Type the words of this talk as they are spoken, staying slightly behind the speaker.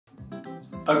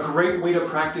A great way to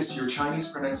practice your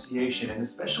Chinese pronunciation, and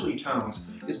especially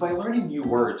tones, is by learning new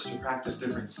words to practice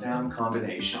different sound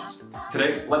combinations.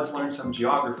 Today, let's learn some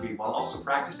geography while also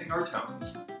practicing our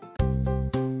tones.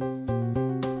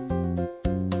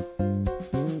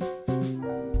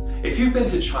 If you've been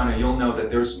to China, you'll know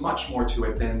that there's much more to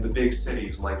it than the big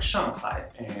cities like Shanghai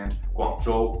and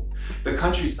Guangzhou. The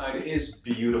countryside is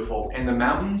beautiful, and the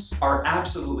mountains are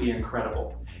absolutely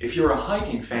incredible. If you're a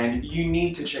hiking fan, you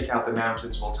need to check out the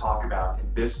mountains we'll talk about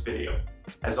in this video.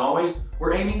 As always,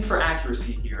 we're aiming for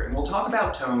accuracy here, and we'll talk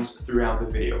about tones throughout the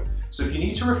video. So if you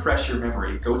need to refresh your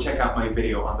memory, go check out my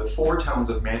video on the 4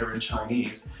 tones of Mandarin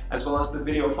Chinese, as well as the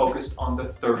video focused on the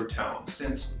 3rd tone,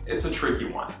 since it's a tricky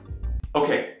one.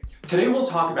 Okay, today we'll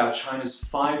talk about China's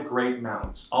 5 great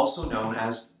mountains, also known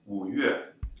as 五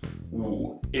岳.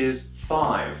 五 is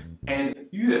 5, and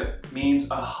岳 means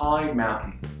a high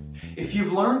mountain. If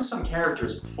you've learned some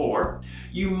characters before,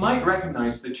 you might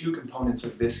recognize the 2 components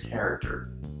of this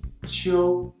character.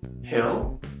 丘,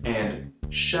 hill, and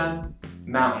山,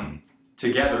 mountain.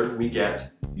 Together we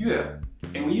get 岳,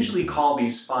 and we usually call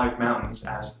these 5 mountains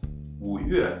as 五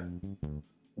岳.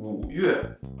 五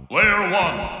岳. Layer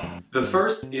 1. The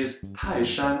first is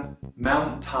Taishan,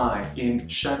 Mount Tai in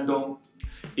Shandong.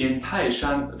 In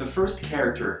Taishan, the first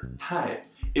character, Tai,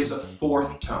 is a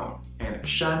 4th tone, and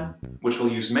Shan, which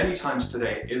we'll use many times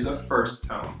today, is a 1st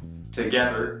tone.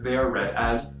 Together, they are read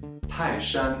as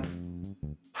Taishan,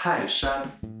 Taishan.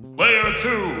 Layer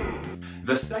 2.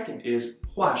 The second is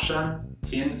Huashan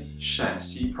in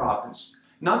Shanxi province,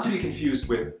 not to be confused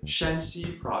with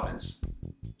Shanxi province.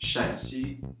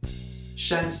 Shanxi,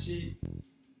 Shanxi,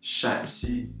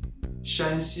 Shanxi,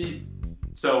 Shanxi.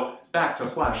 So back to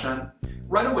Huashan.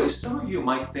 Right away, some of you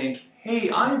might think, hey,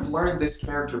 I've learned this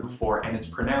character before and it's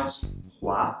pronounced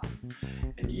Hua.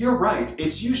 And you're right,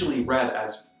 it's usually read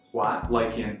as Hua,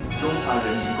 like in 中华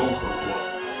人民共和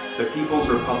国, the People's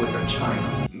Republic of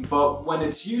China. But when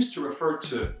it's used to refer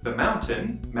to the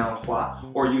mountain, Mount Hua,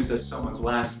 or used as someone's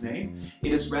last name,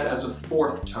 it is read as a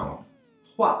 4th tone,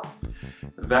 Hua.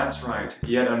 That's right,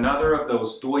 yet another of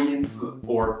those 多音字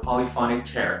or polyphonic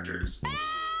characters.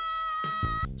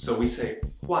 So we say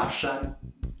Huashan,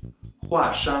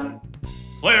 Huashan.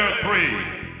 Layer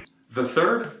 3. The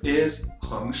third is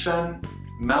Hengshan,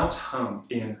 Mount Heng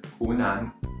in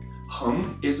Hunan.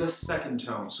 Heng is a 2nd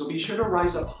tone, so be sure to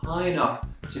rise up high enough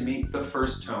to meet the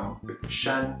 1st tone with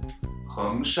Shan,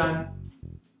 Hengshan,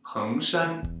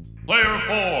 Hengshan. Layer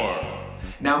 4.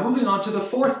 Now moving on to the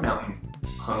 4th mountain,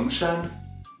 Hengshan,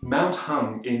 Mount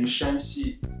Heng in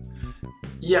Shanxi.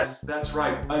 Yes, that's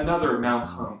right, another Mount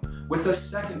Heng, with a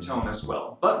 2nd tone as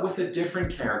well, but with a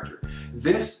different character.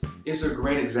 This is a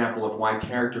great example of why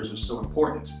characters are so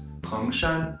important.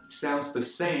 Hengshan sounds the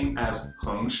same as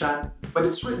Hengshan, but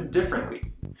it's written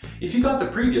differently. If you got the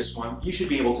previous one, you should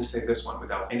be able to say this one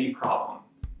without any problem.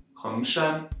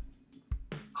 Hengshan,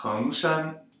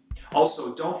 Hengshan.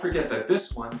 Also, don't forget that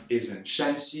this one is in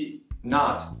Shanxi,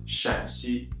 not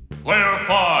Shanxi. Layer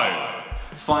 5.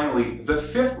 Finally, the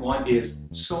 5th one is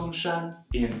Songshan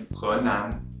in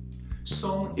Henan.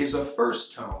 Song is a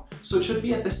 1st tone, so it should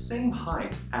be at the same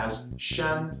height as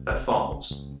Shan that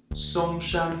follows.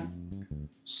 Songshan,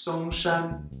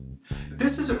 Songshan.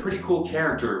 This is a pretty cool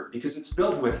character because it's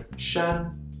built with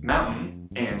Shan, mountain,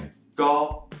 and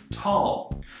Gao,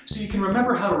 tall. So you can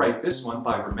remember how to write this one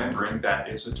by remembering that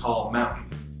it's a tall mountain.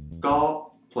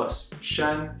 Gao plus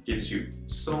Shan gives you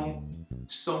Song,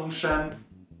 Songshan.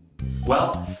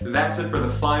 Well, that's it for the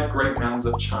 5 great mountains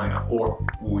of China, or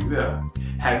五岳.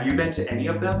 Have you been to any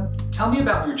of them? Tell me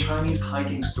about your Chinese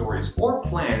hiking stories or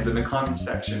plans in the comments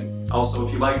section. Also,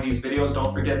 if you like these videos,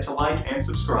 don't forget to like and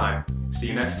subscribe. See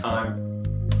you next time.